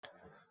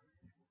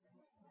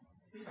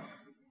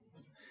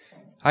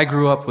I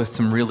grew up with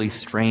some really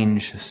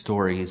strange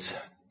stories.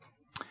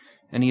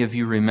 Any of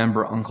you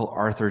remember Uncle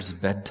Arthur's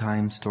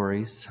bedtime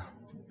stories?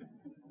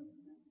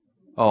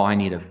 Oh, I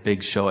need a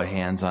big show of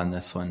hands on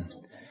this one.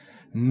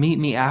 Meet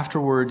me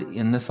afterward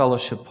in the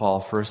fellowship hall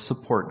for a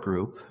support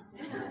group.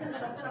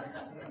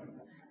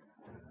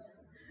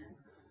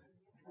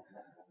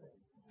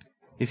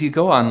 If you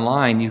go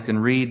online, you can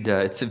read,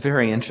 it's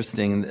very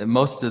interesting.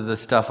 Most of the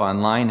stuff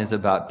online is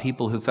about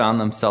people who found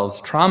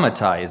themselves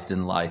traumatized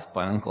in life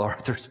by Uncle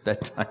Arthur's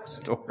bedtime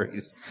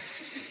stories.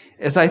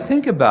 As I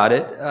think about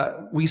it,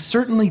 we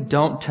certainly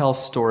don't tell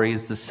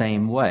stories the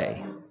same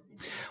way.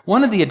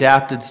 One of the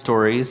adapted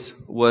stories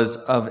was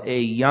of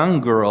a young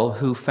girl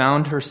who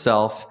found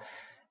herself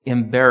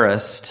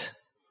embarrassed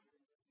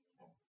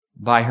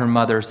by her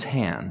mother's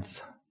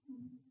hands.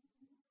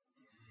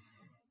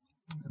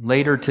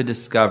 Later to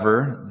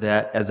discover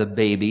that as a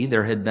baby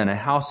there had been a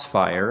house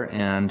fire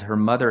and her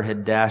mother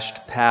had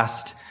dashed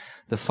past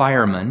the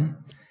firemen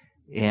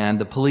and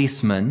the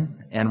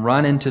policemen and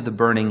run into the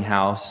burning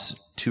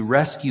house to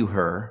rescue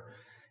her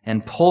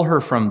and pull her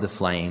from the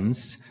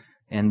flames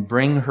and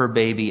bring her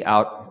baby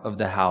out of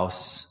the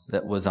house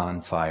that was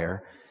on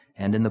fire.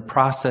 And in the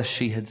process,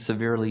 she had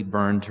severely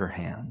burned her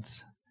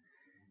hands.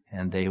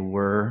 And they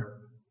were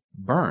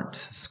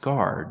burnt,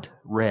 scarred,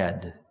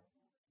 red.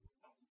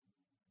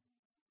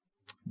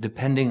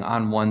 Depending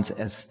on one's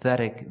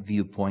aesthetic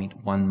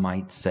viewpoint, one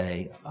might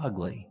say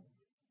ugly.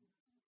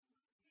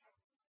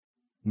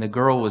 And the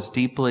girl was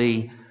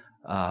deeply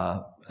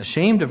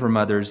ashamed of her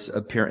mother's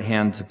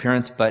hand's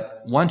appearance,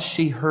 but once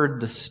she heard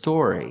the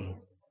story,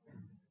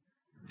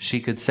 she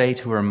could say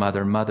to her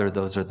mother, "Mother,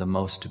 those are the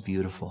most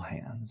beautiful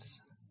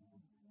hands.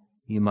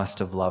 You must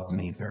have loved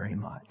me very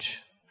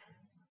much."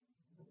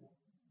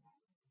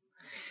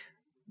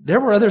 There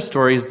were other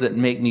stories that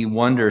make me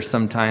wonder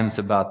sometimes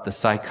about the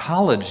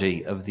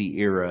psychology of the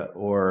era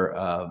or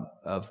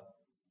of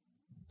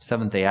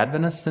Seventh-day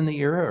Adventists in the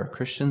era or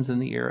Christians in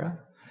the era.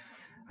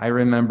 I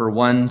remember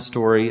one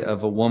story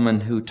of a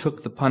woman who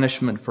took the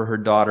punishment for her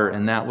daughter,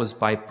 and that was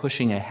by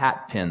pushing a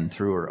hat pin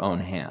through her own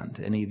hand.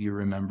 Any of you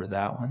remember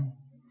that one?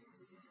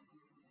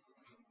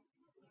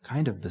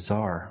 Kind of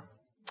bizarre.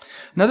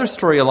 Another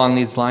story along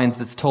these lines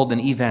that's told in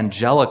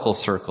evangelical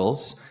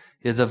circles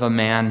is of a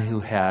man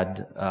who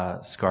had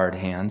scarred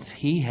hands.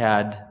 He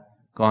had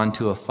gone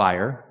to a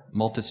fire,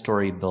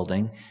 multi-story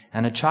building,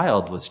 and a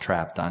child was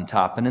trapped on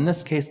top. And in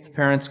this case, the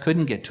parents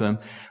couldn't get to him,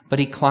 but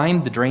he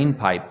climbed the drain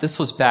pipe. This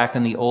was back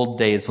in the old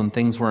days when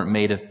things weren't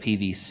made of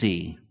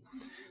PVC.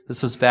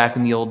 This was back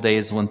in the old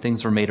days when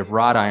things were made of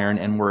wrought iron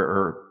and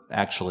were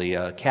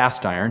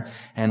cast iron,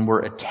 and were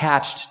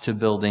attached to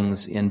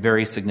buildings in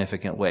very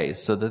significant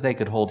ways so that they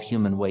could hold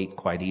human weight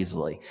quite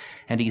easily.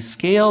 And he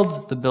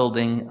scaled the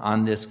building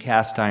on this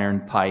cast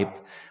iron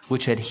pipe,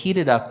 which had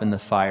heated up in the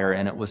fire,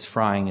 and it was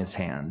frying his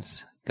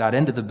hands. Got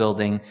into the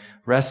building,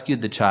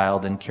 rescued the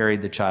child, and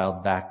carried the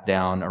child back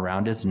down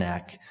around his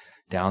neck,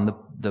 down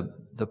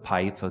the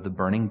pipe of the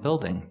burning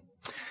building.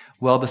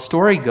 Well, the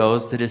story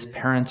goes that his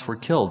parents were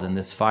killed in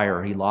this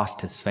fire. He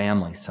lost his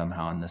family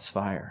somehow in this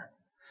fire.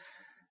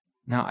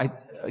 Now,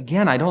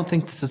 I don't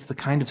think this is the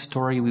kind of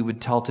story we would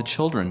tell to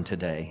children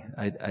today.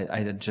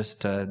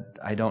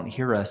 I don't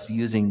hear us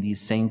using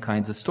these same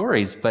kinds of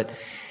stories. But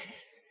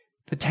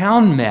the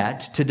town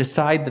met to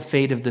decide the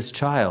fate of this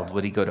child.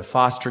 Would he go to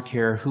foster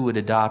care? Who would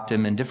adopt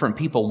him? And different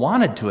people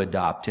wanted to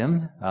adopt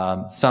him,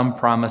 some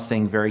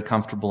promising very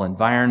comfortable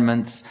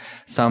environments,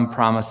 some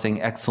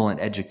promising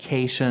excellent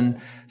education,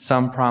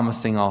 some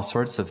promising all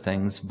sorts of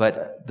things.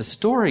 But the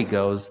story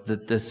goes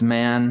that this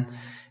man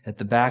at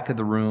the back of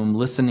the room,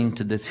 listening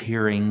to this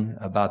hearing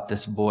about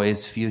this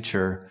boy's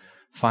future,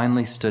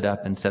 finally stood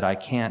up and said, "I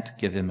can't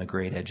give him a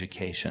great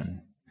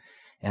education,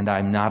 and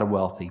I'm not a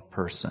wealthy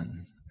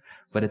person."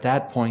 But at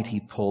that point, he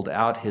pulled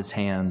out his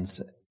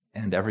hands,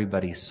 and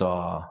everybody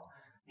saw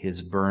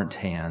his burnt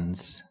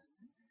hands,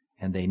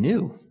 and they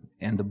knew.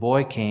 And the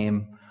boy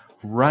came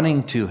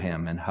running to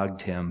him and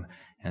hugged him,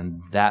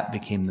 and that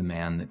became the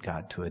man that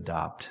got to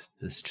adopt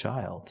this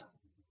child,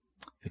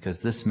 because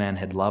this man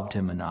had loved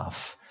him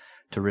enough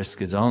to risk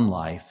his own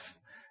life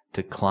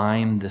to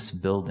climb this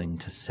building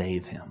to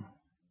save him,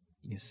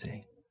 you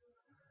see.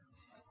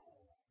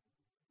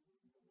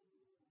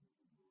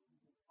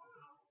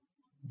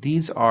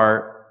 These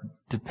are,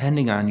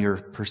 depending on your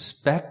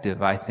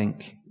perspective, I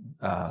think,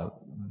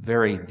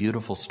 very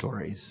beautiful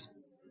stories.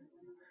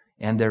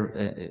 And they're,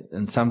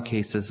 in some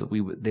cases,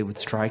 they would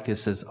strike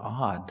us as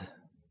odd.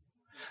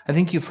 I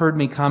think you've heard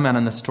me comment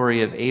on the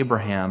story of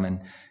Abraham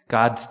and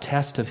God's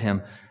test of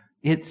him.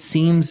 It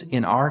seems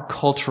in our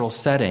cultural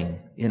setting,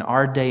 in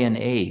our day and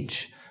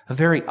age, a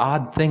very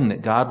odd thing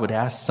that God would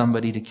ask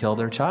somebody to kill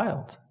their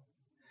child.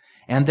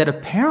 And that a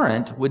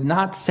parent would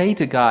not say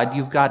to God,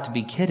 "You've got to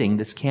be kidding,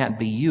 this can't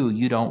be you,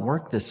 you don't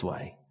work this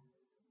way."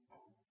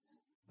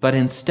 But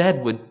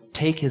instead would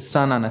take his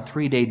son on a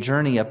 3-day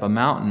journey up a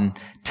mountain,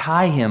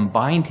 tie him,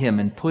 bind him,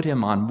 and put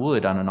him on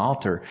wood on an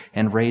altar,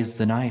 and raise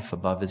the knife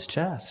above his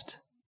chest.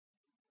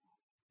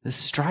 This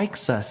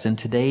strikes us in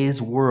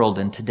today's world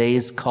and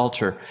today's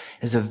culture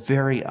as a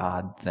very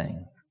odd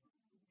thing.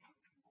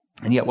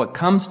 And yet what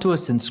comes to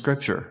us in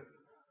Scripture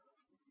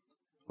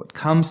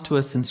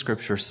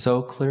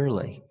so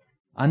clearly,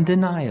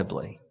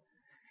 undeniably,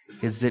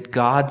 is that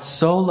God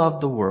so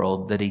loved the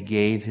world that he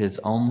gave his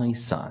only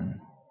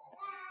Son,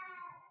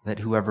 that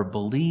whoever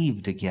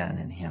believed again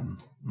in him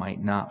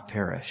might not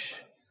perish,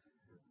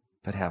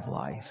 but have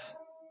life.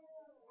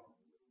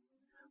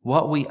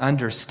 What we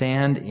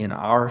understand in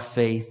our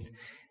faith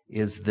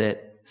is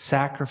that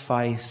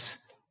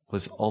sacrifice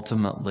was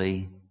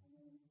ultimately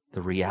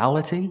the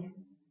reality,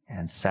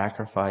 and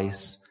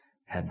sacrifice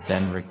had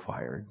been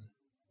required.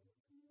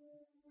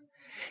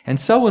 And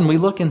so when we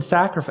look at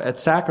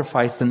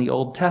sacrifice in the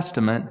Old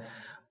Testament,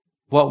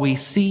 what we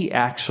see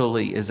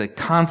actually is a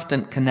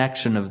constant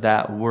connection of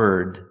that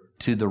word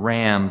to the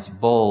rams,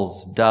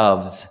 bulls,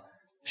 doves,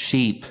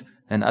 sheep,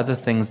 and other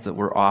things that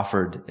were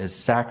offered as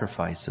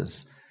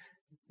sacrifices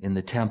in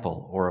the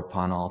temple or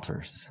upon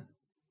altars.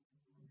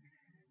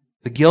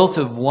 The guilt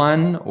of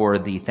one, or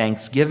the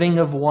thanksgiving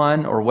of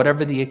one, or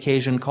whatever the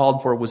occasion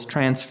called for, was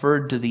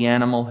transferred to the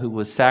animal who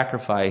was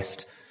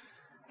sacrificed.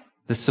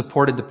 This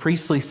supported the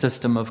priestly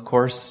system, of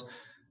course,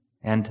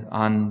 and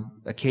on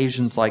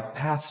occasions like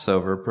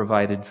Passover,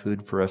 provided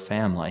food for a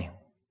family.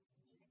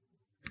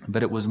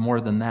 But it was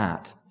more than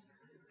that.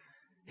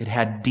 It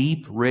had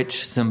deep,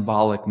 rich,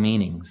 symbolic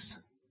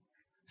meanings.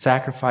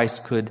 Sacrifice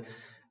could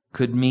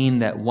mean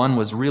that one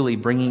was really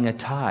bringing a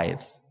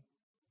tithe,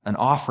 an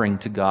offering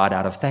to God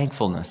out of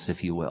thankfulness,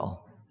 if you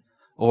will.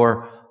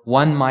 Or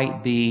one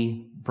might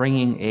be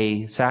bringing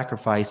a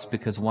sacrifice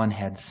because one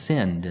had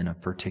sinned in a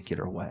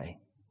particular way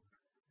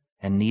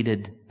and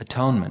needed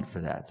atonement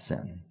for that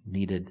sin,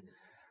 needed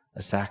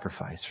a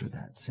sacrifice for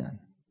that sin.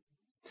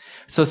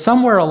 So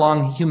somewhere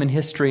along human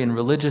history and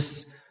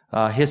religious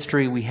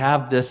history, we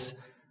have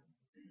this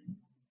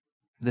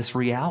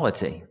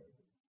reality,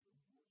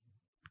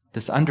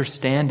 this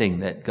understanding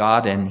that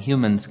God and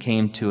humans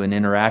came to an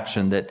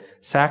interaction, that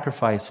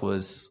sacrifice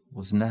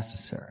was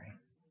necessary.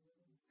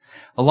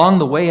 Along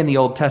the way in the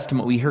Old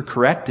Testament, we hear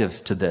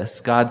correctives to this.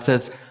 God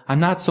says,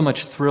 I'm not so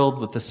much thrilled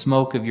with the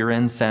smoke of your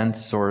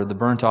incense or the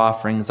burnt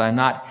offerings. I'm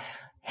not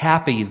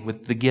happy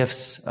with the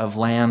gifts of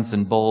lambs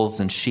and bulls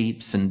and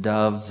sheep and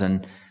doves.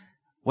 And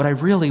what I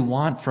really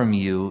want from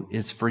you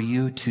is for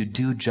you to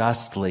do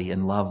justly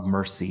and love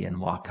mercy and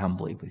walk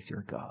humbly with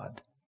your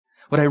God.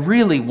 What I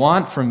really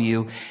want from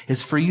you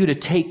is for you to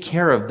take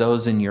care of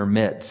those in your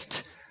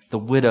midst, the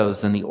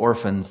widows and the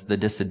orphans, the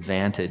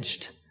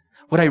disadvantaged.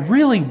 What I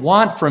really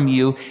want from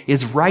you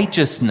is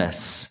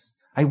righteousness.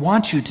 I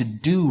want you to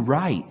do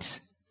right.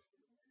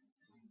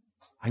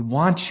 I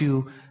want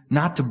you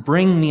not to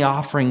bring me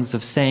offerings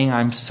of saying,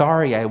 I'm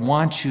sorry. I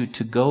want you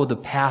to go the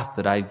path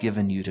that I've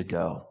given you to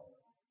go.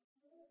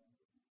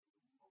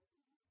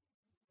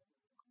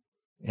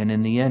 And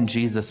in the end,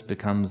 Jesus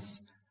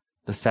becomes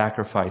the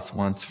sacrifice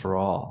once for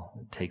all.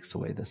 It takes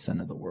away the sin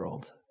of the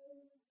world.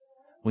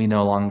 We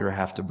no longer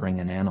have to bring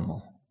an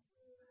animal.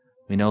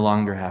 We no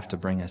longer have to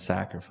bring a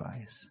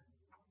sacrifice.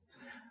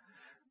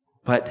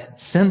 But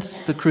since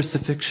the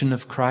crucifixion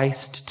of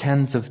Christ,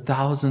 tens of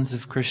thousands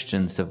of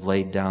Christians have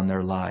laid down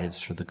their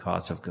lives for the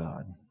cause of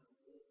God.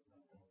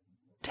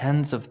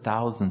 Tens of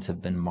thousands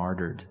have been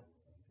martyred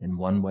in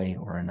one way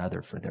or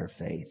another for their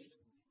faith.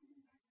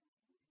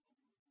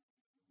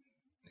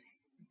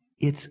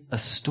 It's a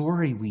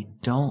story we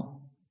don't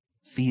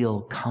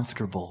feel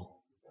comfortable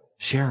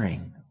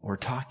sharing or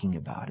talking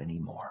about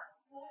anymore.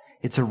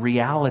 It's a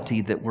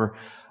reality that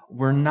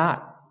we're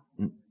not,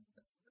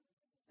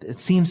 it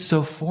seems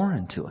so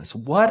foreign to us.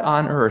 What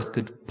on earth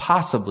could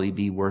possibly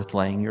be worth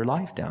laying your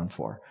life down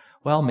for?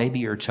 Well, maybe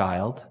your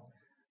child,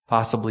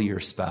 possibly your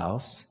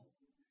spouse,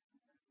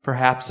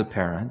 perhaps a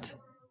parent.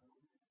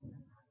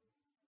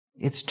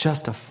 It's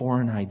just a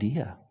foreign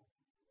idea.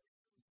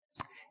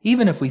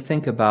 Even if we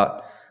think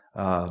about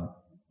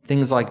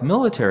things like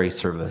military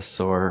service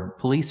or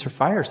police or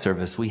fire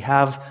service, we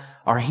have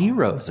our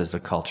heroes as a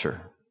culture.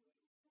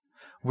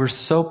 We're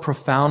so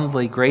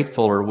profoundly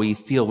grateful, or we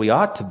feel we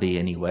ought to be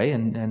anyway,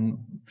 and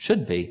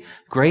should be,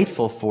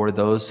 grateful for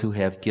those who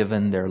have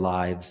given their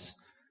lives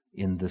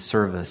in the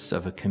service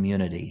of a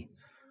community,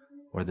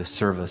 or the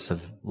service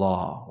of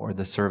law, or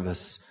the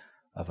service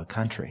of a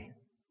country.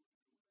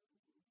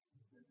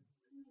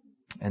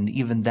 And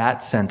even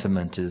that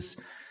sentiment is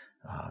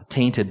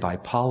tainted by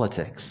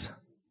politics.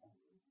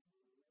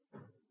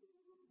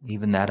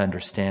 Even that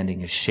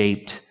understanding is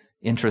shaped,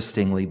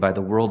 interestingly, by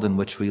the world in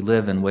which we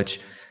live, in which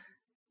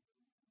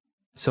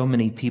so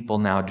many people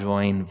now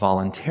join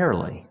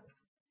voluntarily.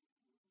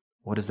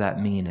 What does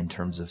that mean in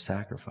terms of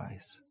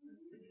sacrifice?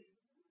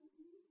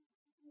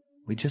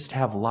 We just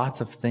have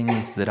lots of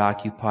things that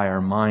occupy our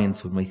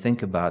minds when we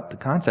think about the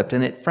concept,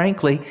 and it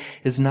frankly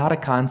is not a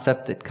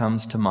concept that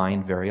comes to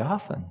mind very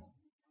often.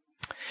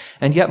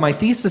 And yet my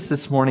thesis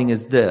this morning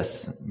is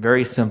this,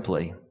 very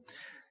simply.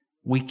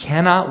 We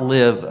cannot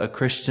live a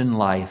Christian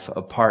life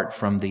apart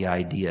from the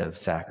idea of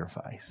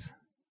sacrifice.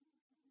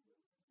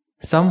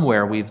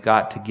 Somewhere we've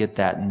got to get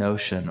that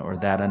notion or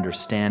that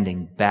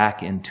understanding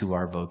back into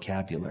our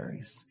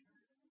vocabularies.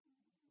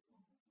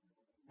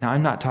 Now,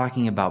 I'm not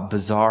talking about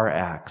bizarre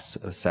acts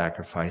of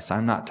sacrifice.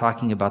 I'm not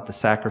talking about the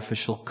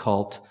sacrificial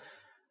cult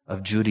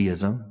of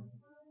Judaism.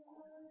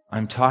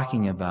 I'm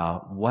talking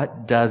about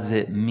what does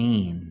it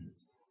mean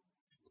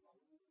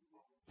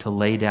to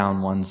lay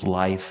down one's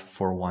life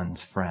for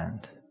one's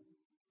friend?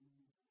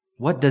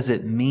 What does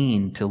it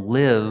mean to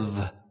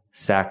live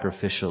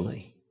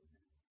sacrificially?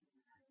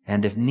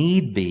 And if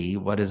need be,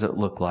 what does it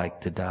look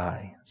like to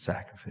die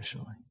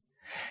sacrificially?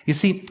 You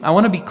see, I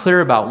want to be clear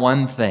about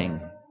one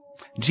thing.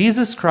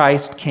 Jesus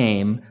Christ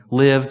came,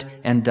 lived,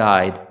 and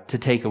died to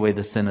take away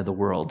the sin of the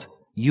world.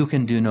 You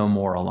can do no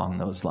more along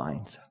those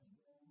lines.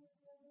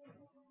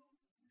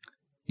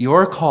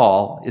 Your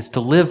call is to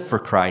live for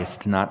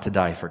Christ, not to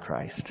die for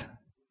Christ.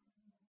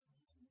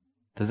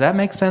 Does that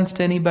make sense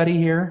to anybody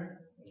here?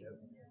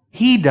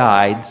 He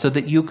died so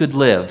that you could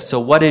live. So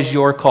what is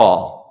your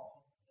call?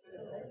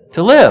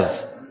 To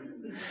live.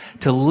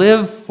 To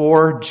live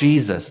for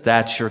Jesus.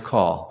 That's your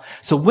call.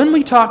 So when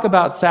we talk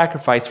about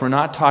sacrifice, we're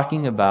not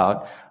talking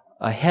about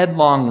a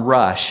headlong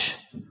rush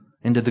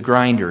into the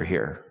grinder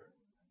here.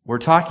 We're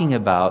talking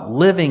about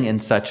living in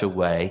such a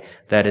way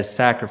that is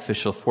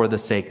sacrificial for the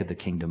sake of the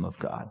kingdom of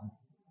God.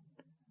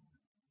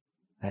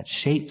 That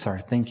shapes our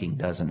thinking,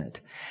 doesn't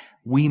it?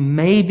 We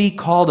may be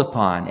called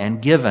upon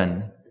and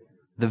given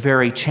the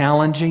very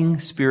challenging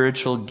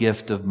spiritual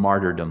gift of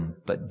martyrdom,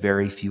 but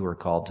very few are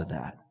called to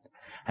that.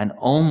 And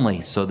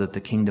only so that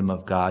the kingdom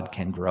of God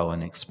can grow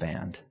and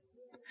expand.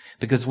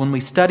 Because when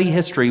we study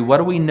history, what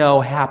do we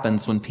know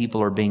happens when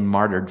people are being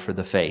martyred for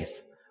the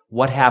faith?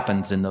 What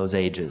happens in those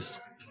ages?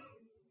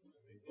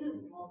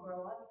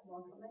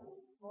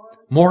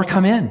 More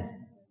come in.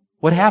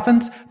 What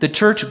happens? The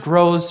church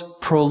grows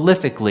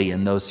prolifically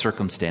in those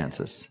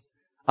circumstances.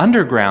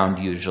 Underground,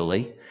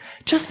 usually.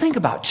 Just think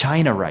about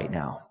China right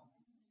now.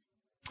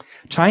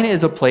 China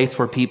is a place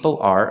where people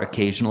are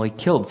occasionally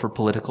killed for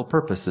political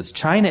purposes.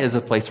 China is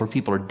a place where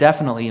people are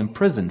definitely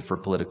imprisoned for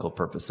political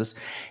purposes.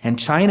 And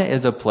China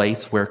is a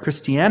place where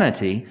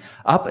Christianity,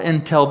 up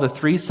until the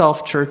Three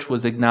Self Church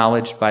was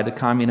acknowledged by the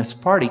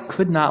Communist Party,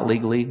 could not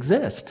legally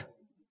exist.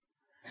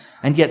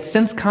 And yet,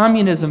 since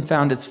communism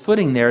found its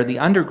footing there, the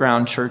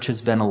underground church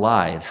has been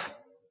alive.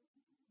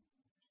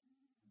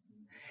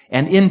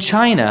 And in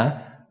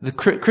China, the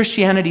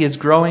Christianity is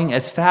growing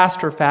as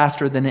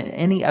faster than in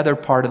any other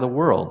part of the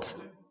world.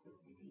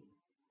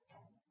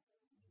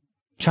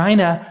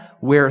 China,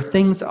 where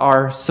things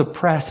are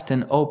suppressed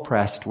and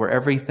oppressed, where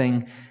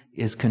everything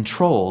is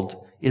controlled,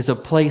 is a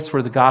place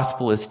where the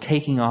gospel is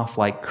taking off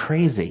like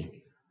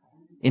crazy,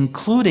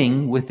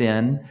 including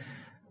within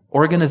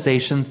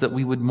organizations that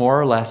we would more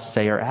or less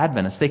say are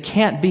Adventists. They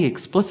can't be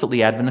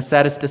explicitly Adventists.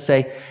 That is to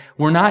say,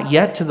 we're not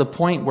yet to the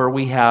point where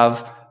we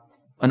have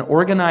an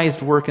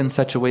organized work in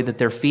such a way that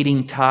they're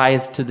feeding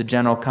tithe to the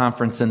General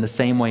Conference in the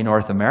same way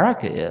North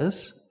America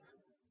is.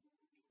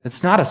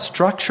 It's not a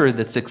structure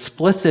that's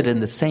explicit in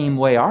the same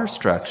way our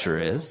structure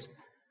is.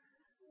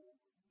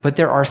 But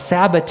there are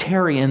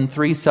Sabbatarian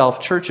Three Self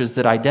churches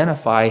that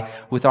identify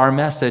with our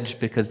message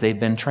because they've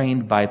been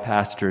trained by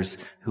pastors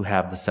who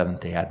have the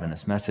Seventh-day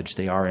Adventist message.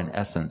 They are, in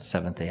essence,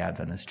 Seventh-day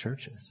Adventist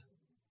churches.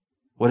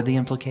 What are the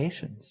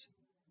implications?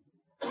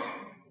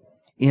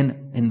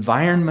 In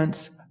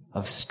environments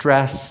of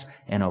stress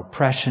and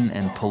oppression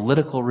and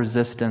political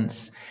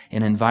resistance,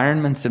 in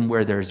environments in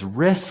where there's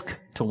risk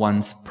to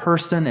one's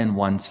person and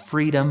one's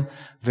freedom,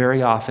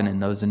 very often in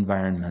those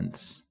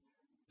environments,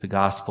 the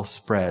gospel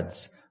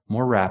spreads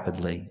more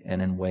rapidly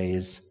and in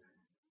ways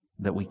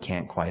that we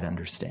can't quite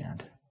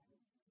understand.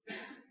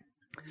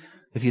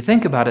 If you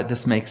think about it,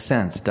 this makes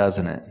sense,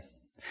 doesn't it?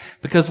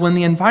 Because when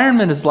the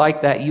environment is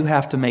like that, you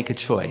have to make a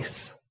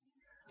choice.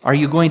 Are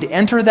you going to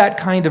enter that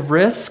kind of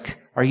risk?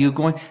 Do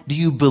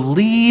you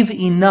believe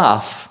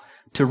enough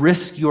to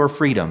risk your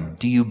freedom?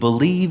 Do you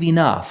believe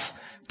enough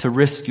to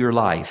risk your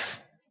life?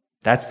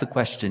 That's the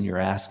question you're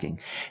asking.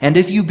 And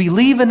if you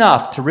believe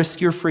enough to risk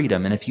your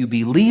freedom, and if you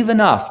believe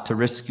enough to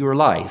risk your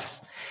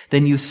life,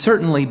 then you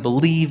certainly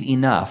believe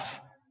enough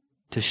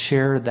to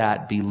share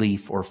that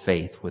belief or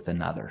faith with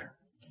another.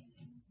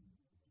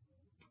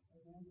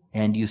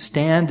 And you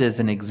stand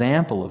as an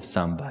example of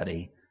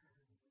somebody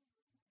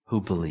who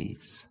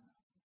believes.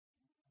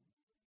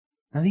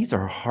 Now, these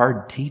are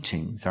hard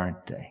teachings,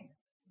 aren't they?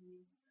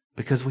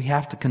 Because we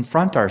have to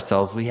confront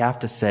ourselves. We have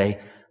to say,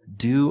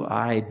 do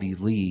I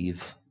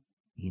believe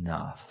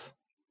enough?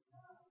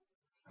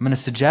 I'm going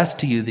to suggest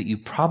to you that you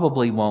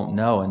probably won't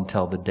know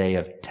until the day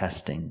of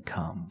testing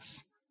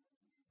comes.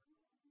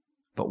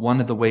 But one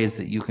of the ways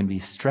that you can be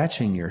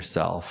stretching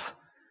yourself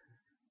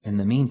in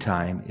the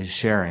meantime is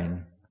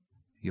sharing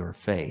your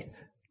faith.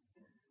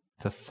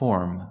 It's a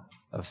form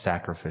of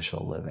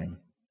sacrificial living.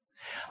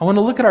 I want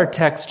to look at our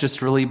text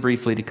just really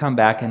briefly to come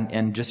back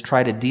and just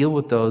try to deal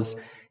with those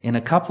in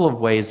a couple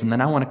of ways, and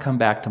then I want to come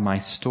back to my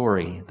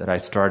story that I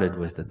started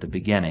with at the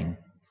beginning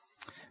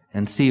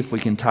and see if we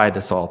can tie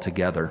this all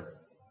together.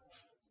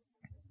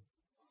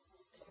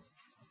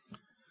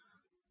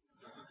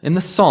 In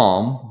the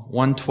Psalm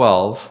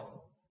 112,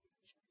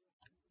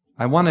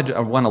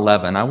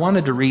 111, I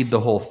wanted to read the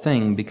whole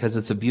thing because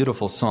it's a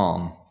beautiful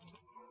psalm.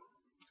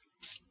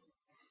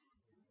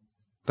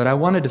 But I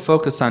wanted to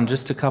focus on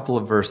just a couple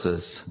of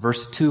verses.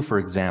 Verse 2, for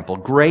example,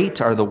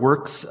 "Great are the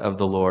works of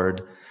the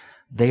Lord.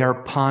 They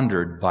are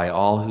pondered by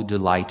all who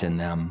delight in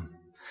them.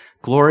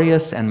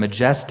 Glorious and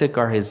majestic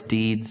are his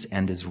deeds,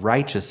 and his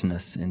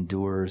righteousness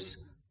endures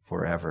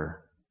forever."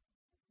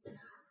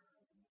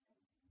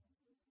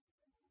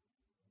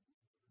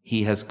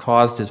 He has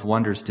caused his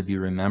wonders to be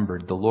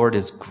remembered. The Lord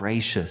is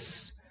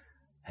gracious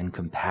and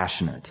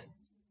compassionate.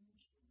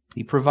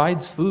 He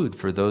provides food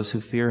for those who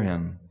fear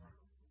him.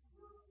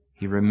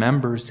 He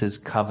remembers his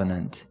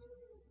covenant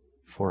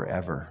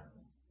forever.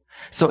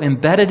 So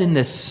embedded in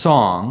this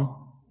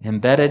song,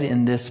 embedded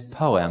in this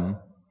poem,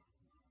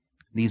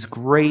 these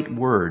great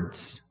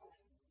words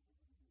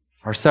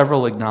are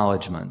several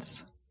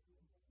acknowledgments.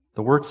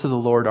 The works of the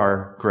Lord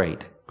are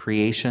great: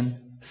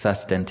 creation,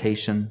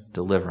 sustentation,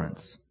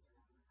 deliverance.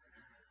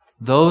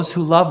 Those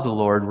who love the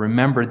Lord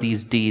remember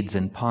these deeds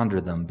and ponder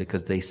them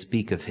because they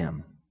speak of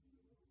him.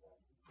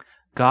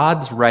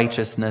 God's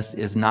righteousness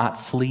is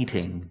not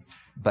fleeting,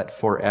 but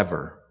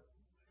forever,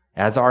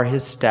 as are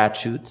his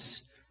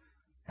statutes,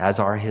 as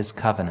are his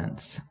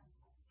covenants.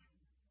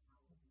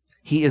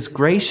 He is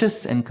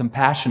gracious and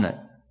compassionate,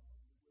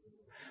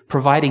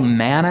 providing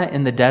manna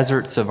in the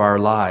deserts of our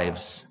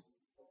lives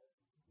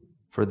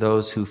for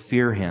those who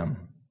fear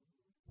him.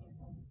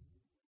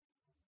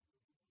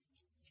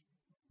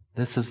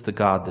 This is the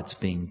God that's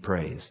being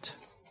praised.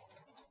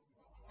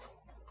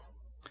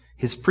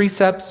 His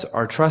precepts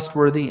are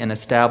trustworthy and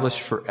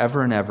established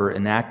forever and ever,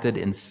 enacted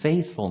in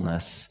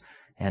faithfulness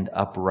and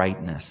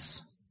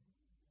uprightness.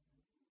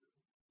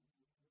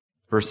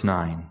 Verse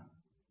 9,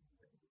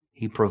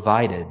 he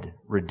provided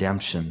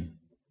redemption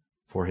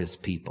for his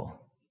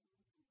people.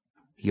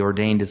 He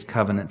ordained his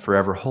covenant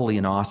forever. Holy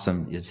and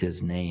awesome is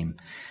his name.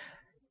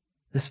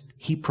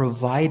 He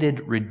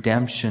provided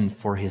redemption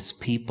for his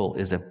people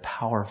is a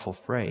powerful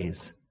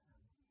phrase.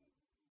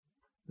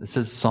 This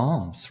is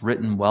Psalms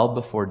written well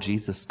before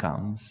Jesus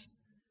comes.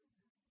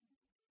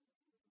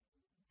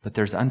 But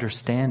there's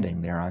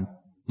understanding there on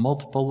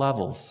multiple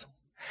levels.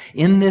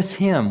 In this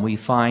hymn, we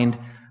find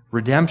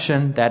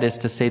redemption, that is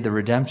to say, the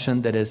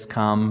redemption that has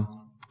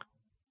come,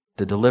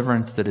 the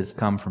deliverance that has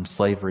come from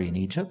slavery in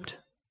Egypt.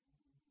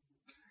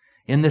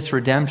 In this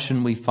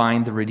redemption, we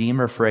find the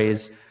Redeemer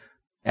phrase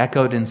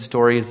echoed in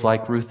stories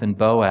like Ruth and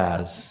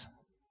Boaz,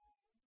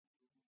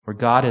 where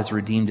God has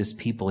redeemed his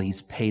people.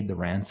 He's paid the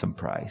ransom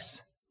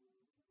price.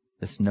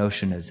 This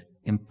notion is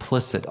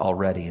implicit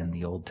already in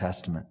the Old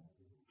Testament.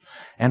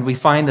 And we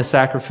find the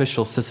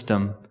sacrificial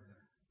system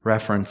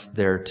referenced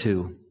there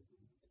too.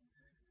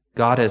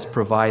 God has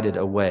provided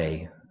a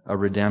way, a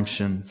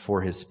redemption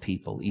for his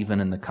people, even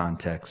in the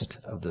context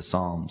of the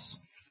Psalms.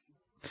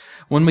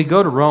 When we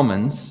go to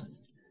Romans,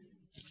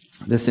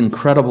 this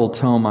incredible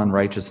tome on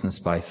righteousness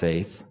by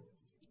faith,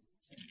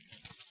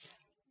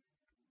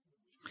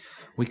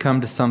 we come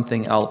to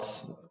something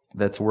else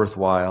that's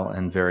worthwhile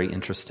and very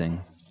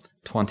interesting.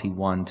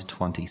 21 to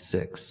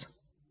 26.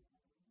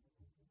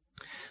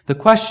 The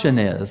question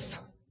is,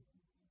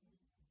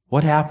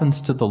 what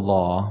happens to the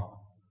law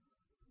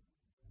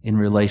in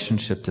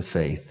relationship to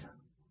faith?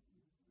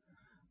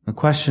 The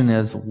question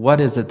is,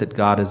 what is it that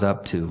God is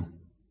up to?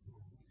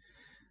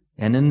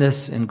 And in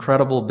this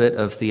incredible bit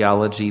of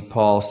theology,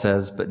 Paul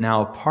says, but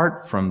now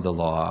apart from the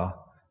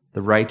law,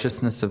 the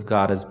righteousness of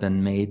God has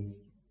been made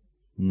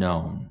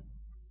known.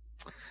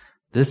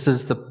 This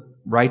is the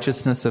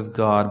righteousness of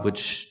God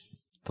which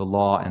the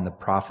law and the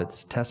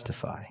prophets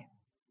testify.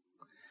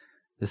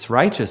 This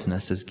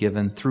righteousness is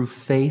given through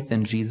faith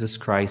in Jesus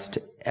Christ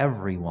to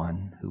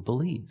everyone who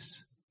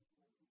believes.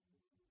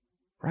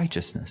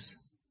 Righteousness.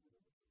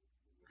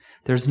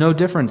 There's no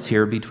difference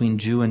here between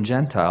Jew and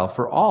Gentile,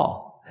 for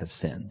all have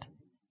sinned.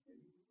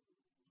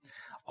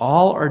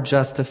 All are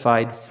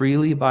justified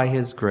freely by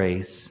his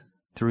grace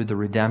through the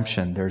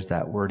redemption. There's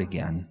that word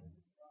again.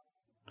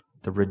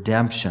 The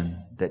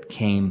redemption that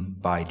came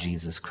by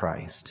Jesus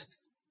Christ.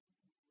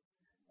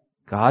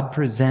 God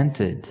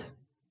presented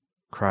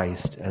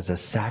Christ as a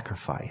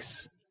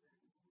sacrifice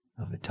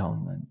of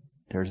atonement.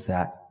 There's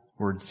that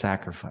word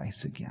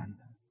sacrifice again.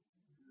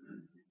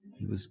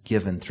 He was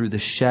given through the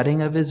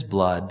shedding of his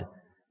blood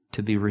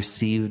to be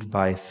received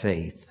by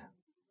faith.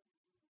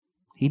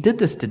 He did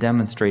this to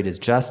demonstrate his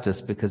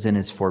justice because in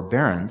his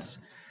forbearance,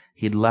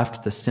 he'd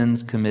left the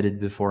sins committed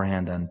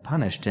beforehand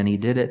unpunished, and he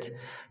did it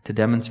to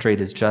demonstrate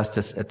his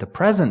justice at the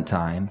present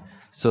time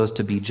so as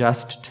to be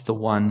just to the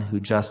one who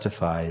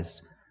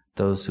justifies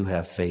those who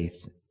have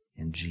faith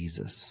in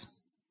Jesus.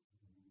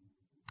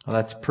 Well,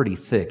 that's pretty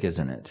thick,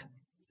 isn't it?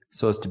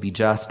 So as to be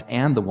just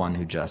and the one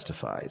who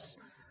justifies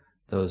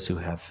those who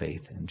have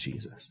faith in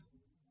Jesus.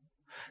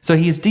 So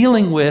he's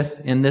dealing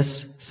with, in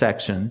this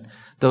section,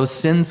 those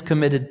sins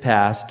committed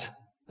past,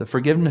 the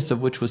forgiveness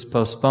of which was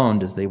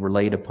postponed as they were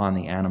laid upon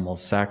the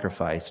animals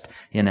sacrificed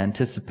in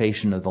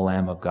anticipation of the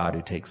Lamb of God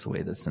who takes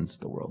away the sins of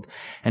the world.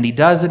 And he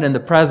does it in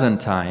the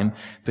present time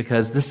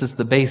because this is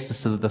the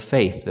basis of the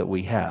faith that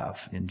we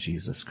have in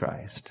Jesus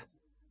Christ,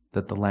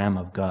 that the Lamb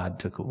of God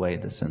took away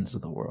the sins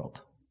of the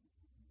world,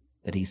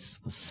 that he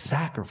was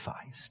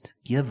sacrificed,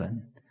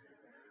 given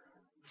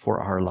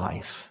for our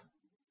life.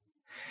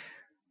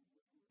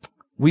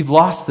 We've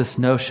lost this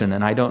notion,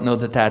 and I don't know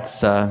that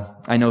that's,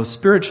 I know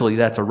spiritually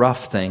that's a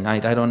rough thing. I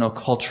don't know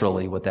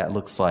culturally what that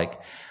looks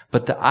like.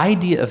 But the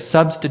idea of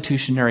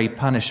substitutionary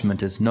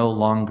punishment is no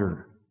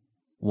longer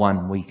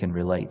one we can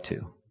relate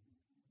to.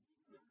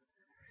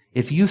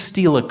 If you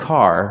steal a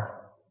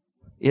car,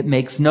 it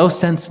makes no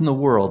sense in the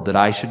world that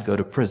I should go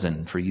to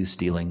prison for you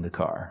stealing the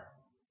car.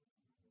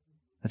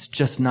 That's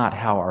just not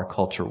how our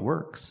culture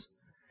works.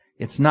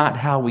 It's not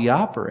how we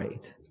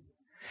operate.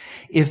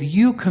 If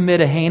you commit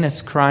a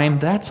heinous crime,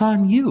 that's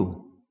on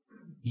you.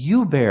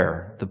 You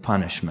bear the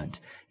punishment.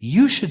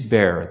 You should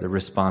bear the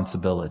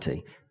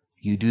responsibility.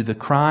 You do the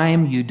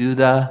crime, you do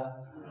the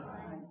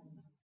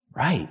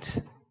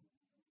right.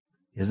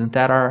 Isn't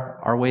that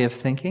our way of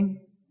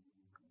thinking?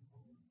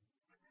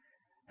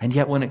 And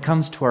yet when it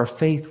comes to our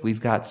faith,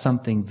 we've got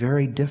something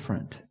very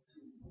different.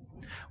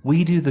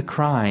 We do the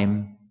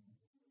crime.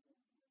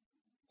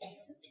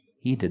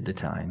 He did the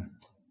time.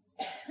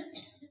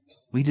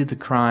 We did the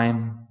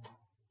crime.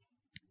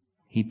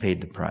 He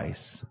paid the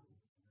price.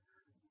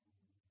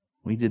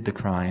 We did the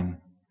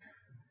crime.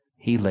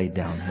 He laid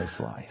down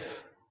his life.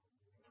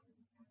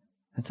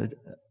 It's a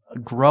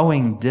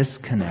growing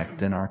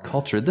disconnect in our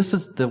culture. This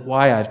is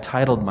why I've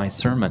titled my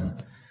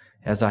sermon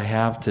as I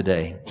have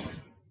today.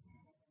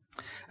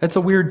 It's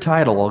a weird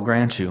title, I'll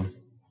grant you.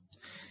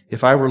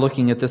 If I were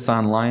looking at this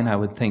online, I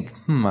would think,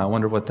 I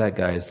wonder what that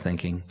guy is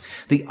thinking.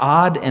 The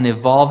odd and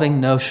evolving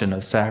notion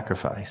of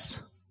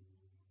sacrifice.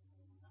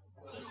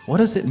 What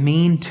does it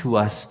mean to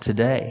us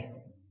today?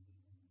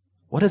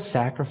 What does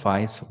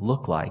sacrifice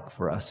look like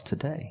for us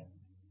today?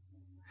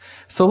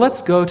 So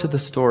let's go to the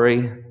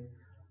story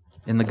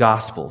in the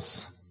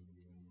Gospels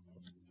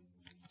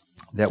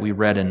that we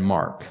read in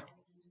Mark.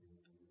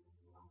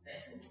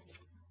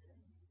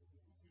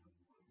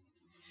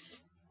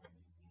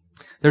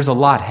 There's a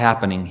lot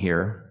happening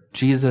here.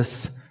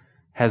 Jesus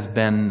has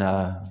been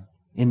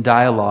in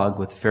dialogue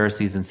with the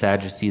Pharisees and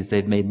Sadducees.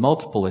 They've made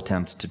multiple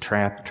attempts to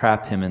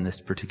trap him in this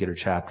particular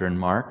chapter in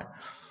Mark.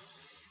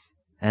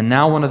 And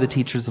now one of the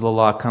teachers of the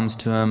law comes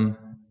to him,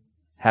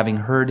 having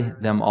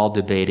heard them all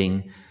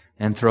debating,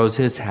 and throws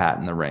his hat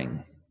in the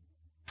ring.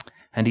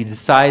 And he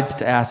decides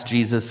to ask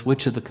Jesus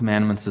which of the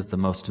commandments is the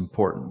most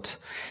important.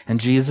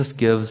 And Jesus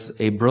gives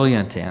a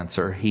brilliant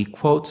answer. He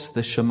quotes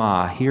the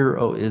Shema, "Hear,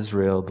 O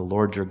Israel, the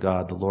Lord your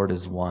God, the Lord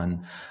is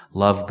one.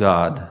 Love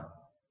God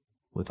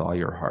with all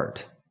your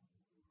heart,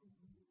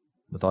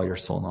 with all your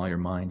soul and all your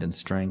mind and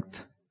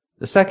strength."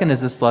 The second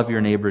is this: love your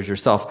neighbor as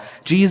yourself.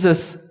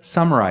 Jesus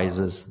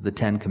summarizes the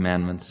 10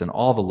 commandments and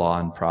all the law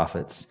and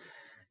prophets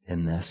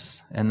in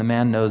this. And the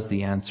man knows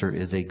the answer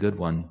is a good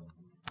one.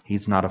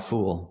 He's not a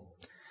fool.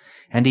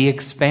 And he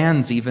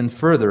expands even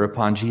further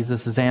upon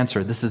Jesus'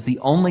 answer. This is the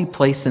only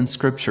place in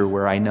Scripture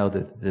where I know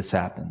that this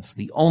happens.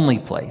 The only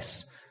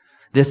place.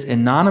 This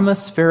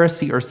anonymous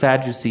Pharisee or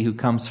Sadducee who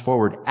comes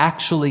forward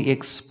actually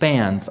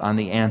expands on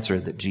the answer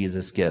that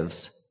Jesus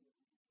gives.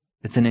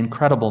 It's an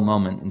incredible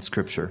moment in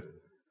Scripture.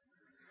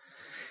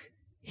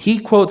 He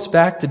quotes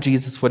back to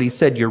Jesus what he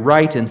said: "You're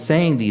right in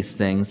saying these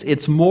things.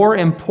 It's more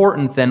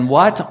important than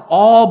what?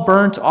 All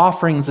burnt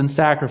offerings and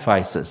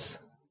sacrifices."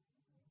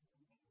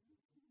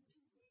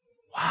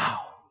 Wow.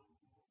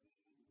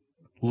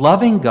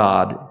 Loving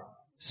God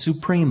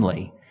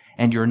supremely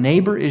and your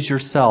neighbor as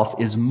yourself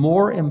is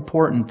more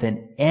important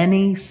than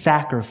any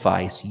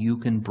sacrifice you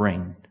can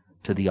bring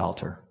to the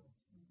altar.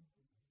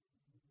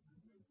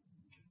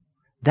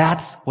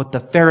 That's what the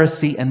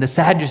Pharisee and the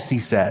Sadducee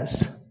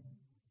says.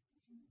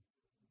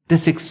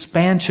 This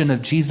expansion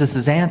of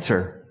Jesus'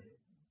 answer.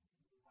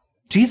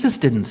 Jesus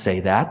didn't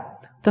say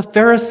that. The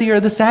Pharisee or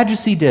the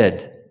Sadducee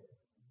did.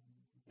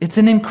 It's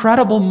an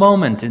incredible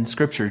moment in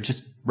Scripture.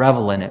 Just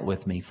revel in it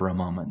with me for a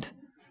moment.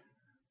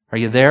 Are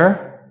you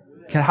there?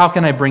 How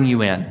can I bring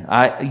you in?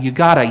 You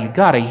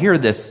gotta hear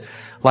this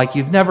like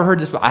you've never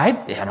heard this.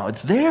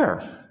 It's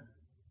there.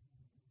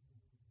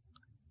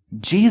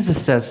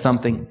 Jesus says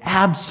something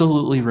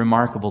absolutely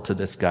remarkable to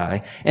this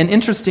guy. And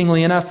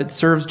interestingly enough, it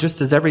serves just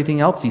as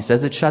everything else he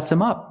says. It shuts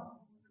him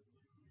up.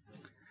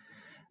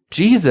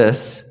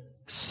 Jesus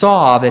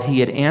saw that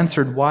he had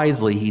answered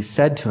wisely. He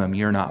said to him,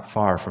 "You're not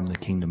far from the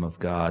kingdom of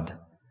God."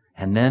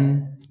 And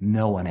then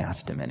no one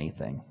asked him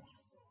anything.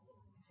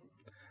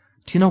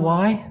 Do you know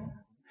why?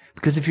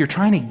 Because if you're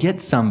trying to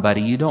get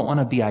somebody, you don't want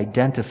to be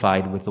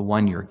identified with the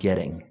one you're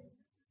getting,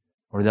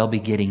 or they'll be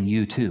getting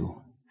you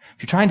too.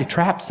 If you're trying to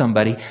trap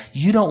somebody,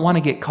 you don't want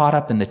to get caught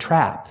up in the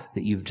trap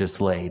that you've just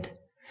laid.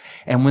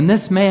 And when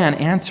this man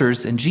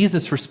answers and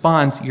Jesus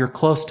responds, "You're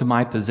close to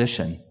my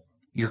position,"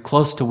 You're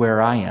close to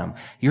where I am.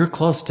 You're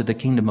close to the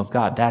kingdom of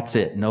God. That's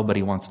it.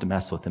 Nobody wants to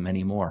mess with them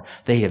anymore.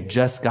 They have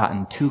just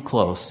gotten too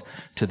close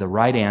to the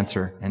right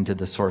answer and to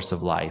the source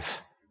of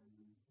life.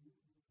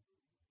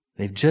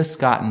 They've just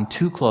gotten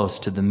too close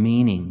to the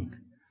meaning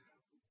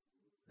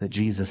that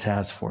Jesus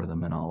has for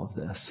them in all of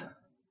this.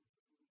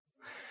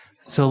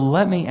 So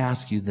let me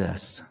ask you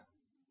this.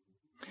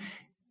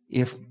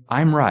 If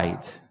I'm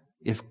right,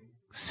 if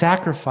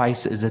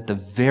sacrifice is at the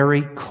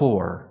very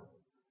core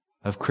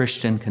of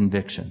Christian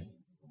conviction,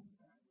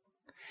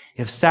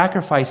 if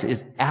sacrifice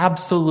is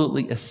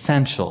absolutely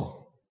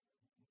essential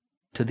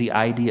to the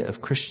idea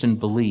of Christian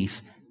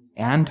belief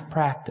and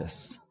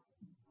practice,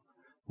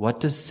 what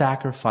does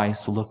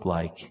sacrifice look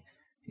like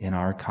in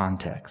our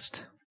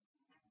context?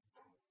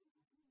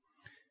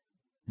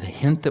 The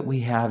hint that we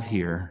have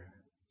here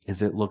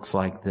is it looks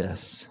like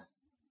this.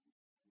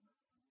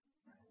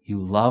 You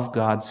love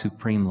God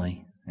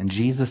supremely. And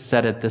Jesus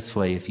said it this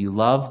way, if you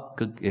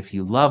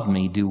love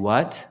me, do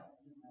what?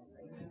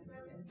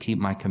 Keep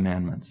my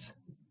commandments.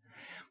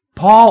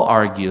 Paul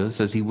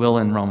argues, as he will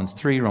in Romans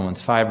 3, Romans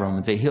 5,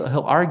 Romans 8,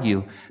 he'll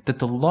argue that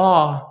the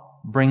law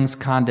brings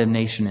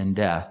condemnation and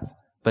death,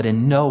 but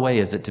in no way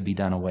is it to be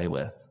done away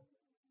with.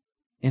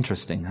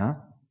 Interesting, huh?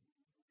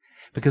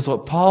 Because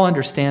what Paul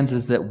understands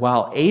is that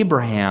while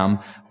Abraham,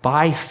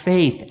 by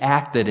faith,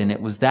 acted, and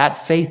it was that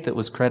faith that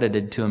was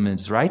credited to him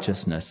as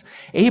righteousness,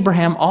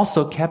 Abraham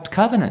also kept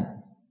covenant.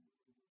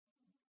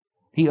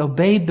 He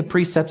obeyed the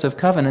precepts of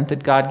covenant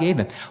that God gave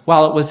him.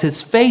 While it was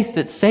his faith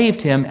that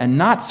saved him and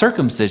not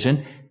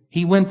circumcision,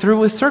 he went through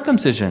with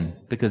circumcision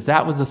because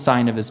that was a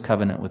sign of his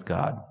covenant with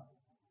God.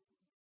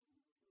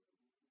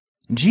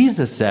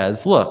 Jesus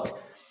says, look,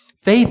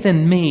 faith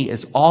in me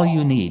is all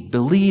you need.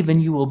 Believe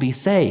and you will be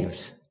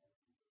saved.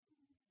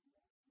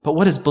 But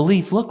what does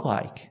belief look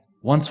like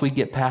once we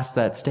get past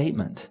that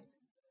statement?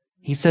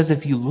 He says,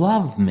 if you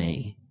love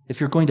me, if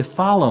you're going to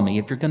follow me,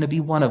 if you're going to be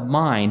one of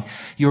mine,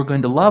 you're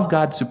going to love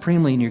God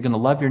supremely and you're going to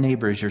love your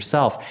neighbor as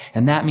yourself.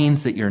 And that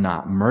means that you're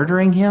not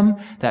murdering him.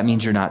 That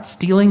means you're not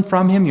stealing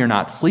from him. You're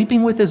not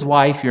sleeping with his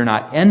wife. You're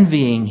not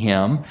envying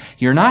him.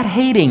 You're not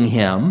hating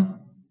him.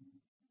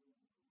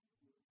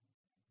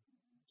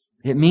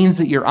 It means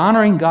that you're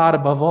honoring God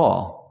above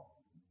all.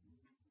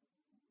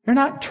 You're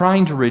not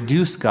trying to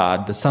reduce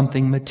God to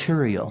something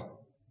material.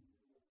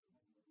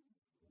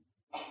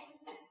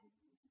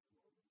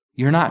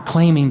 You're not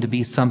claiming to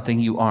be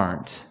something you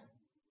aren't.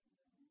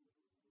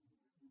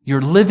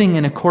 You're living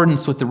in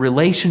accordance with the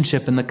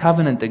relationship and the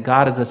covenant that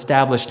God has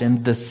established,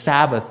 and the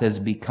Sabbath has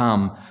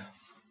become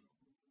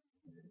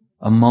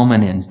a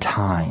moment in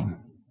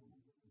time,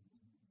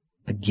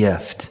 a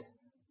gift.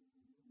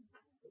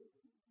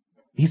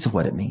 These are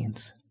what it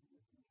means.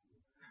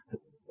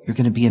 You're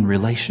going to be in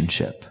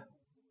relationship,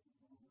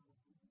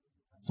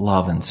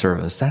 love and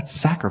service. That's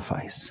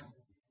sacrifice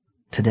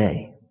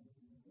today.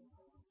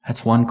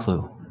 That's one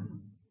clue.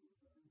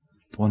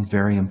 One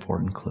very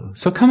important clue.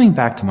 So coming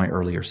back to my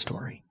earlier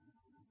story,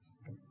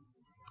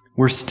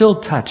 we're still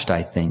touched,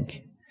 I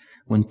think,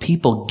 when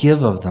people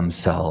give of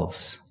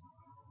themselves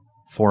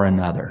for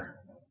another.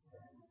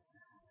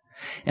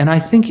 And I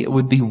think it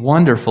would be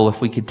wonderful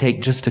if we could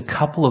take just a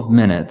couple of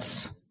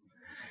minutes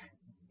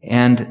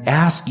and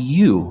ask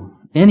you,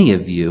 any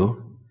of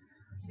you,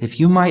 if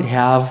you might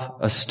have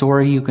a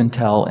story you can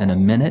tell in a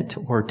minute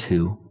or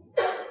two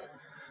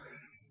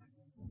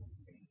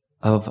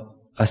of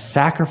a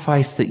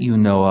sacrifice that you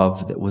know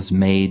of that was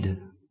made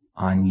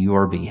on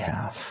your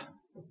behalf.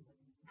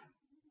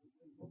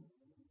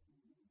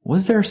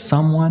 Was there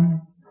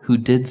someone who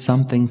did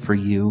something for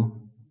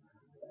you?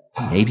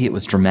 Maybe it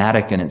was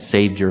dramatic and it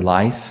saved your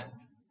life.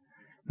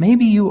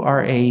 Maybe you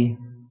are a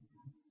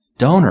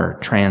donor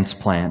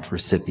transplant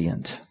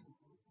recipient.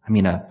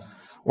 An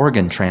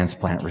organ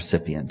transplant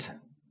recipient.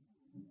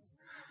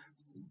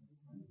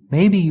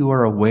 Maybe you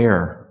are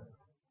aware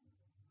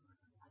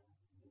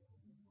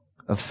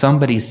of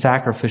somebody's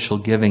sacrificial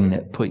giving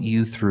that put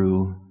you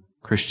through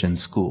Christian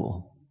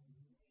school,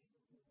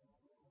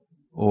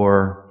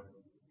 or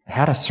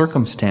had a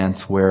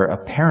circumstance where a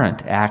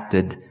parent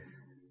acted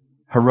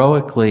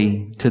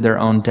heroically to their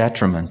own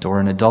detriment,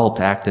 or an adult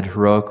acted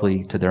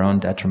heroically to their own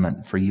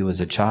detriment for you as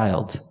a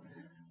child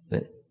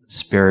that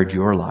spared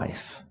your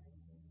life.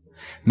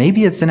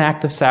 Maybe it's an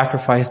act of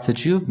sacrifice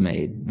that you've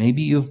made.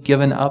 Maybe you've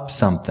given up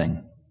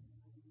something.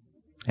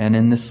 And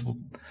in this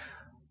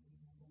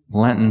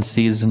Lenten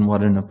season,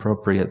 what an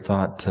appropriate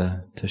thought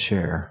to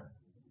share.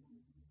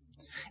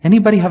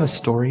 Anybody have a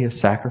story of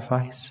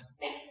sacrifice?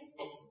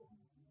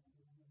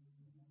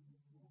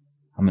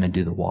 I'm going to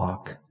do the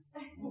walk.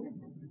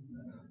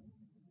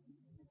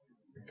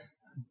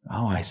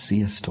 Oh, I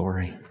see a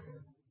story.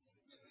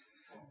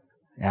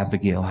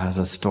 Abigail has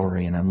a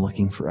story, and I'm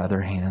looking for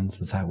other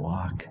hands as I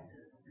walk.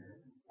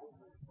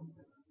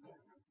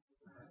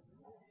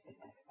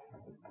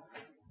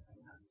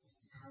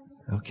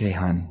 Okay,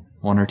 hon.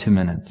 1 or 2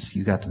 minutes.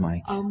 You got the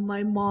mic.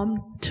 My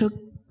mom took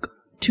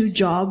 2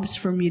 jobs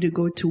for me to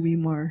go to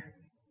Weimar.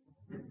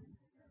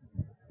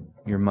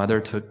 Your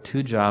mother took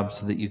 2 jobs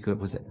so that you could,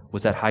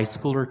 was that high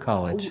school or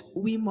college?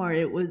 Weimar,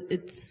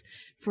 it's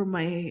for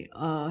my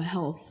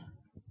health.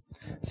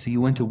 So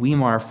you went to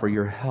Weimar for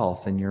your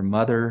health, and your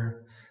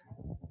mother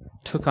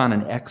took on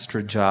an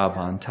extra job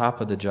on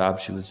top of the job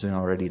she was doing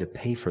already to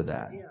pay for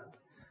that. Yeah.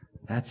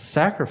 That's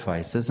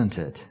sacrifice, isn't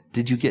it?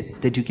 Did you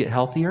get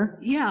healthier?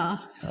 Yeah.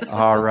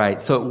 All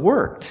right. So it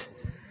worked.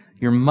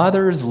 Your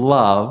mother's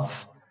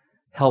love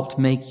helped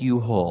make you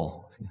whole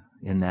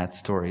in that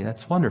story.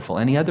 That's wonderful.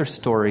 Any other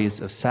stories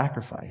of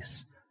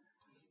sacrifice?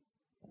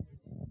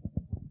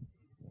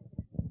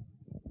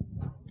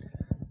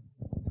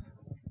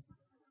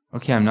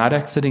 Okay, I'm not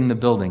exiting the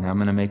building. I'm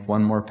going to make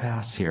one more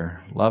pass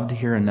here. Love to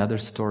hear another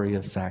story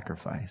of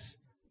sacrifice.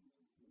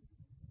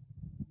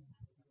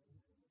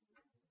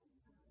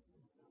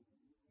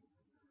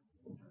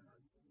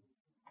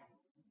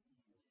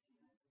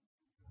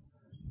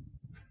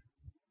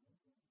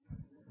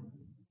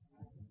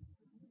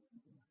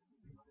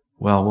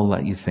 Well, we'll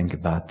let you think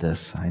about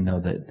this. I know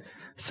that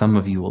some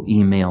of you will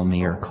email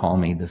me or call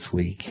me this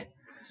week.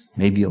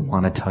 Maybe you'll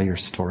want to tell your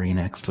story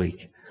next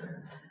week.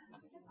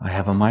 I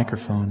have a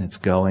microphone. It's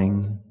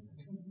going.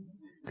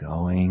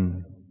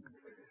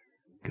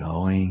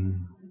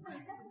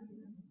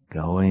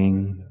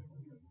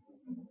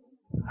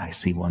 I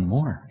see one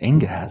more.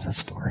 Inga has a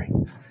story.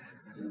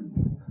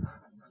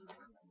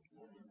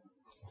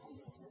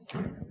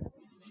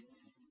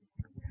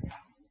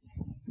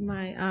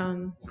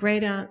 My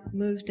great aunt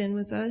moved in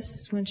with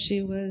us when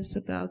she was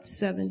about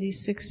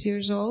 76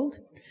 years old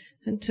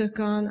and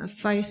took on a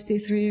feisty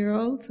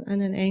 3-year-old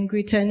and an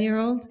angry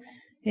 10-year-old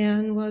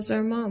and was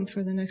our mom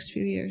for the next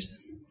few years.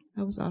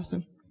 That was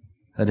awesome.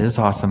 That is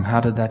awesome.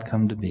 How did that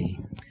come to be?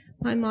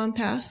 My mom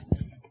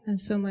passed, and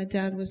so my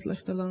dad was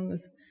left alone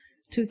with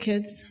 2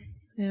 kids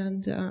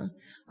and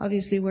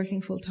obviously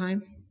working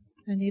full-time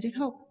and needed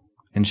help.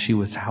 And she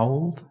was how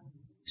old?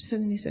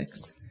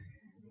 76.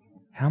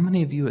 How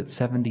many of you at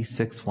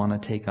 76 want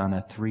to take on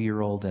a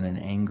 3-year-old and an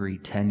angry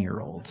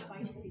 10-year-old?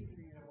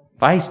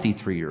 Feisty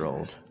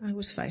 3-year-old. I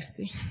was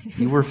feisty.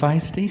 You were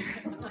feisty?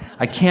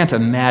 I can't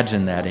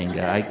imagine that,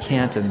 Inga. I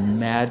can't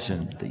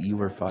imagine that you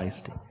were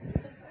feisty.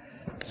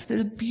 It's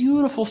a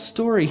beautiful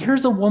story.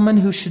 Here's a woman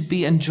who should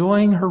be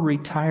enjoying her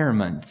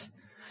retirement,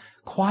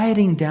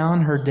 quieting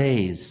down her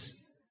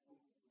days.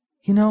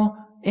 You know,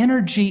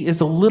 energy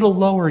is a little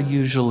lower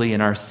usually in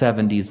our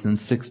 70s than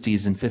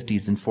 60s and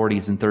 50s and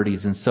 40s and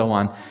 30s and so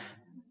on.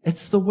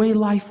 It's the way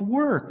life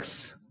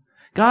works.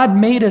 God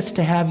made us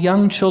to have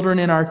young children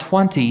in our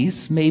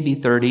 20s, maybe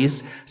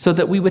 30s, so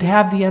that we would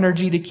have the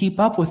energy to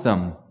keep up with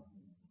them.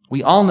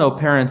 We all know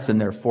parents in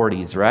their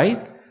 40s,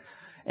 right?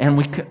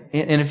 And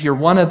if you're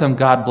one of them,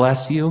 God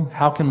bless you.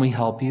 How can we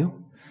help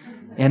you?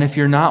 And if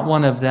you're not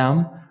one of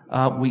them,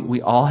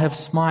 we all have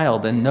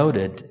smiled and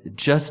noted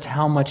just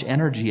how much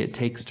energy it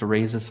takes to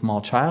raise a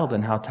small child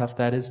and how tough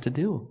that is to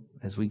do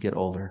as we get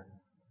older.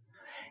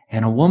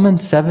 And a woman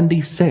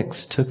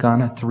 76 took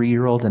on a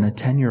 3-year-old and a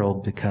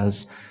 10-year-old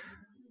because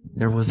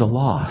there was a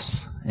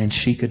loss and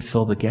she could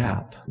fill the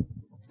gap.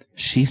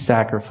 She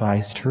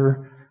sacrificed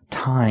her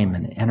time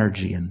and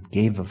energy and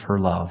gave of her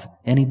love.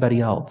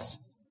 Anybody else?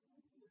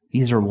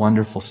 These are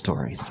wonderful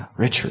stories.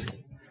 Richard.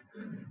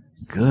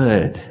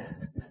 Good.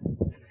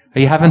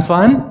 Are you having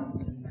fun?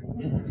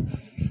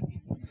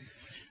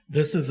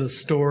 This is a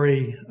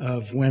story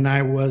of when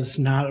I was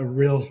not a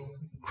real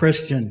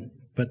Christian,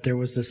 but there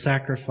was a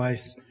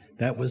sacrifice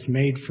that was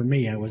made for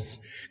me. I was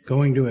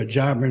going to a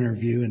job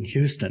interview in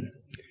Houston,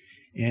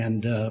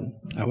 and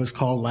I was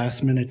called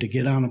last minute to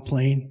get on a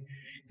plane,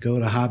 go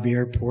to Hobby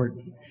Airport,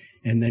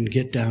 and then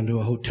get down to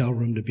a hotel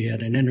room to be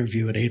at an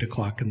interview at 8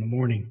 o'clock in the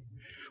morning.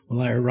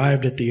 Well, I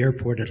arrived at the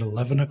airport at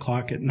 11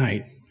 o'clock at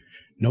night.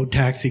 No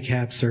taxi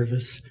cab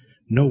service,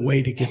 no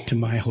way to get to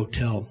my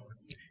hotel.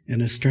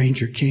 And a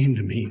stranger came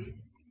to me,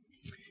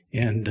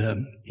 and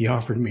he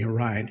offered me a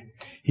ride.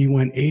 He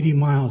went 80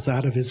 miles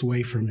out of his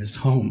way from his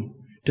home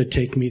to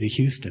take me to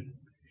Houston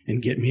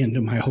and get me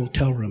into my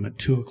hotel room at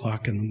 2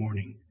 o'clock in the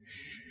morning.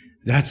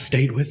 That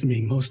stayed with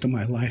me most of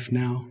my life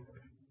now,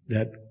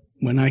 that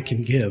when I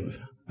can give,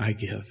 I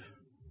give.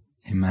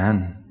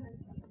 Amen.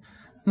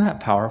 Isn't that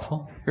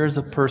powerful? Here's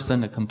a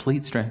person, a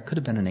complete stranger, could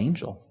have been an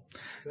angel,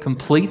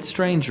 complete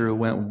stranger who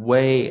went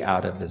way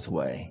out of his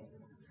way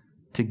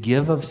to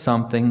give of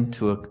something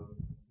to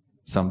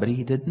somebody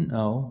he didn't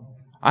know.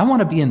 I want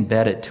to be in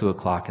bed at 2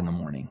 o'clock in the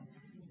morning.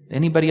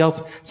 Anybody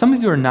else? Some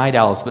of you are night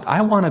owls, but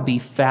I want to be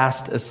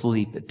fast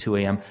asleep at 2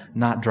 a.m.,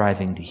 not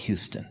driving to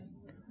Houston.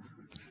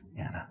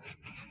 Anna.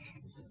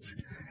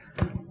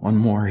 One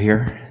more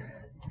here.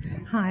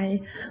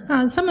 Hi.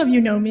 Some of you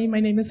know me.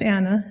 My name is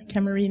Anna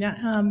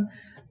Camarina.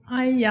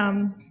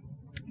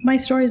 My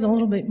story is a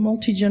little bit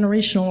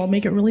multi-generational. I'll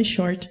make it really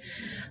short.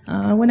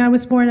 When I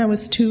was born, I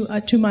was a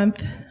 2-pound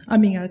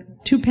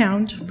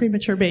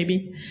premature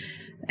baby.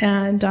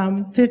 And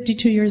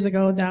 52 years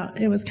ago,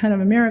 it was kind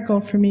of a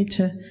miracle for me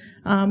to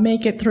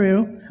make it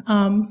through.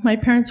 My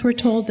parents were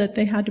told that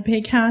they had to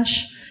pay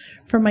cash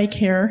for my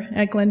care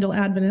at Glendale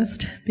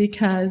Adventist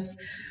because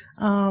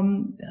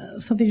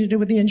something to do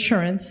with the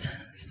insurance,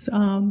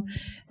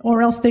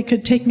 or else they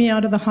could take me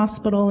out of the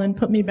hospital and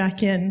put me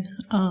back in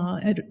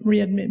and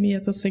readmit me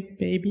as a sick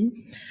baby.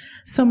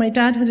 So my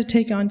dad had to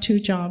take on 2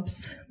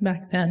 jobs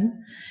back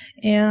then,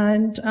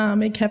 and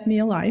it kept me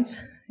alive.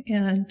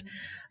 And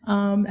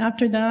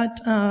after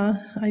that,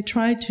 I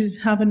tried to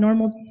have a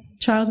normal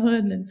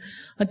childhood and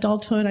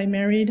adulthood. I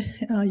married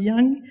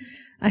young.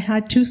 I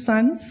had 2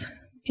 sons,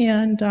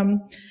 and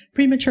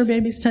premature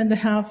babies tend to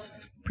have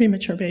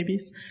premature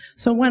babies.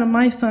 So one of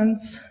my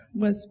sons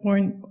was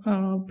born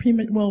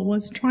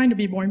was trying to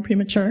be born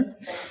premature,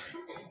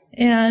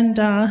 and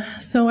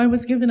so I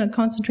was given a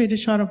concentrated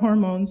shot of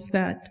hormones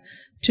that,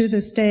 to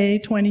this day,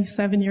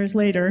 27 years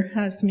later,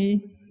 has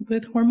me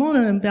with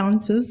hormonal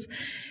imbalances.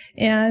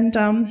 And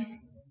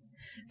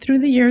through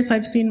the years,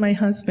 I've seen my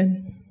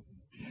husband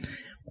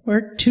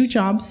work 2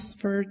 jobs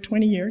for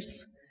 20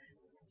 years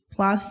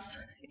plus,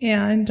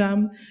 and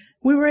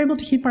we were able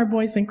to keep our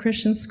boys in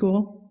Christian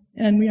school,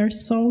 and we are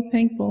so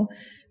thankful.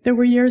 There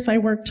were years I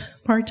worked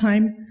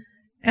part-time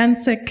and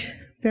sick,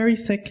 very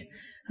sick.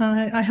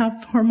 I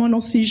have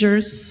hormonal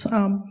seizures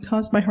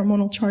caused by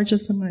hormonal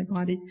charges in my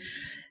body.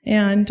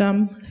 And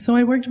so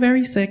I worked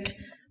very sick,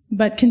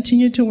 but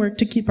continued to work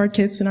to keep our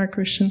kids in our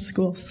Christian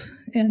schools.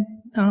 And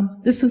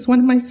this is one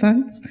of my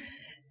sons,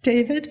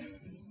 David.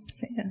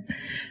 And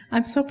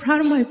I'm so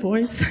proud of my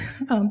boys.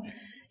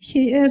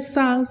 He is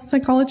a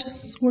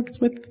psychologist, works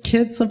with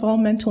kids of all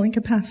mental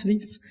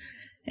incapacities.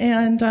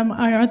 And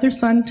our other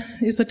son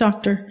is a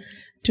doctor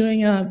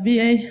doing a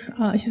VA,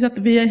 he's at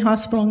the VA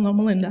hospital in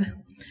Loma Linda.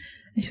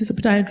 He's a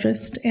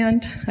podiatrist,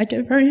 and I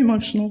get very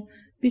emotional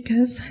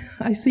because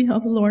I see how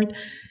the Lord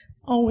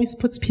always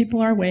puts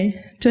people our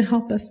way to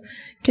help us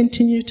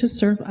continue to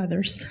serve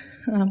others.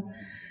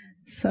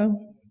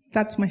 So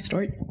that's my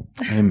story.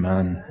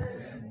 Amen.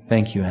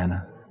 Thank you,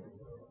 Anna.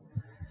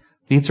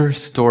 These are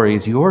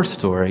stories, your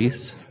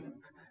stories,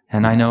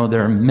 and I know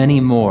there are many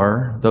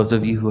more. Those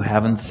of you who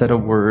haven't said a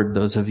word,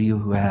 those of you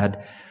who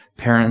had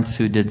parents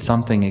who did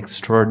something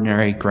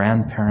extraordinary,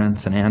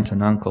 grandparents, an aunt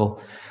and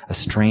uncle, a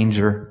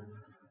stranger.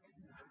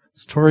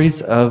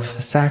 Stories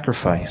of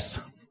sacrifice.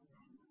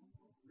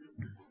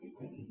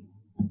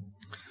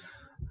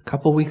 A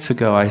couple weeks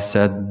ago I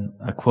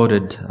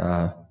quoted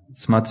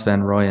Smuts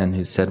Van Rooyen,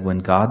 who said, when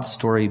God's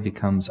story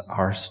becomes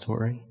our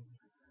story,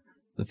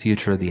 the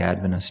future of the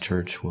Adventist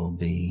Church will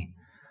be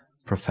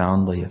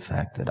profoundly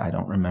affected. I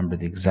don't remember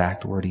the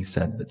exact word he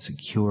said, but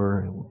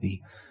secure, it will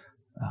be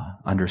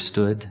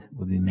understood, it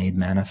will be made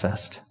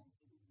manifest.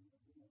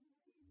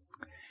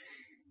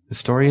 The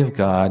story of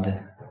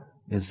God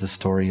is the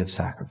story of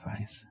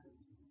sacrifice.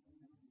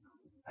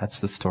 That's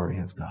the story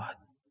of God.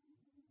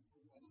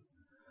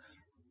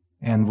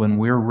 And when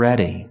we're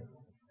ready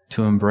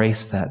to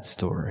embrace that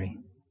story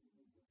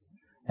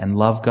and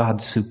love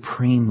God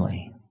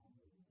supremely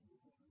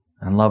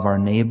and love our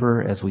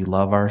neighbor as we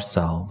love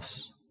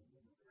ourselves,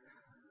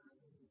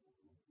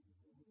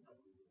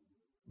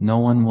 no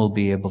one will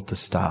be able to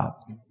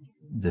stop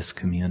this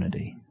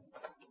community.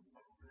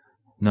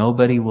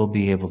 Nobody will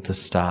be able to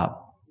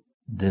stop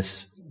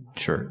this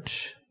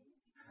church.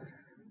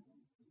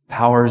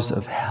 Powers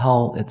of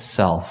hell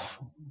itself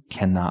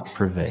cannot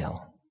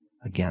prevail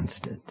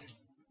against it.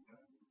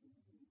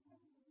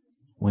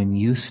 When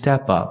you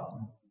step up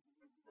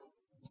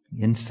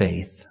in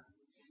faith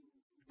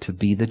to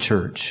be the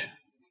church,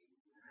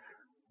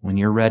 when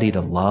you're ready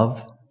to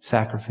love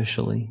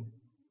sacrificially,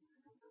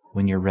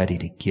 when you're ready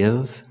to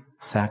give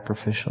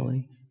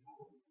sacrificially,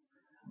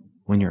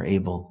 when you're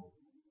able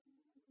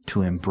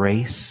to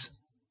embrace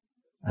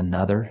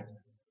another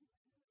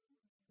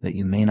that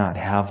you may not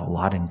have a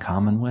lot in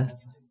common with,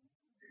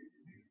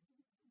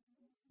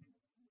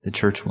 the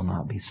church will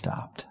not be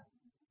stopped.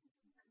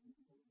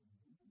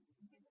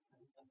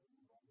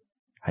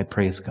 I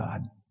praise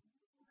God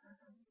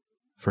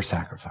for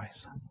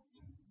sacrifice.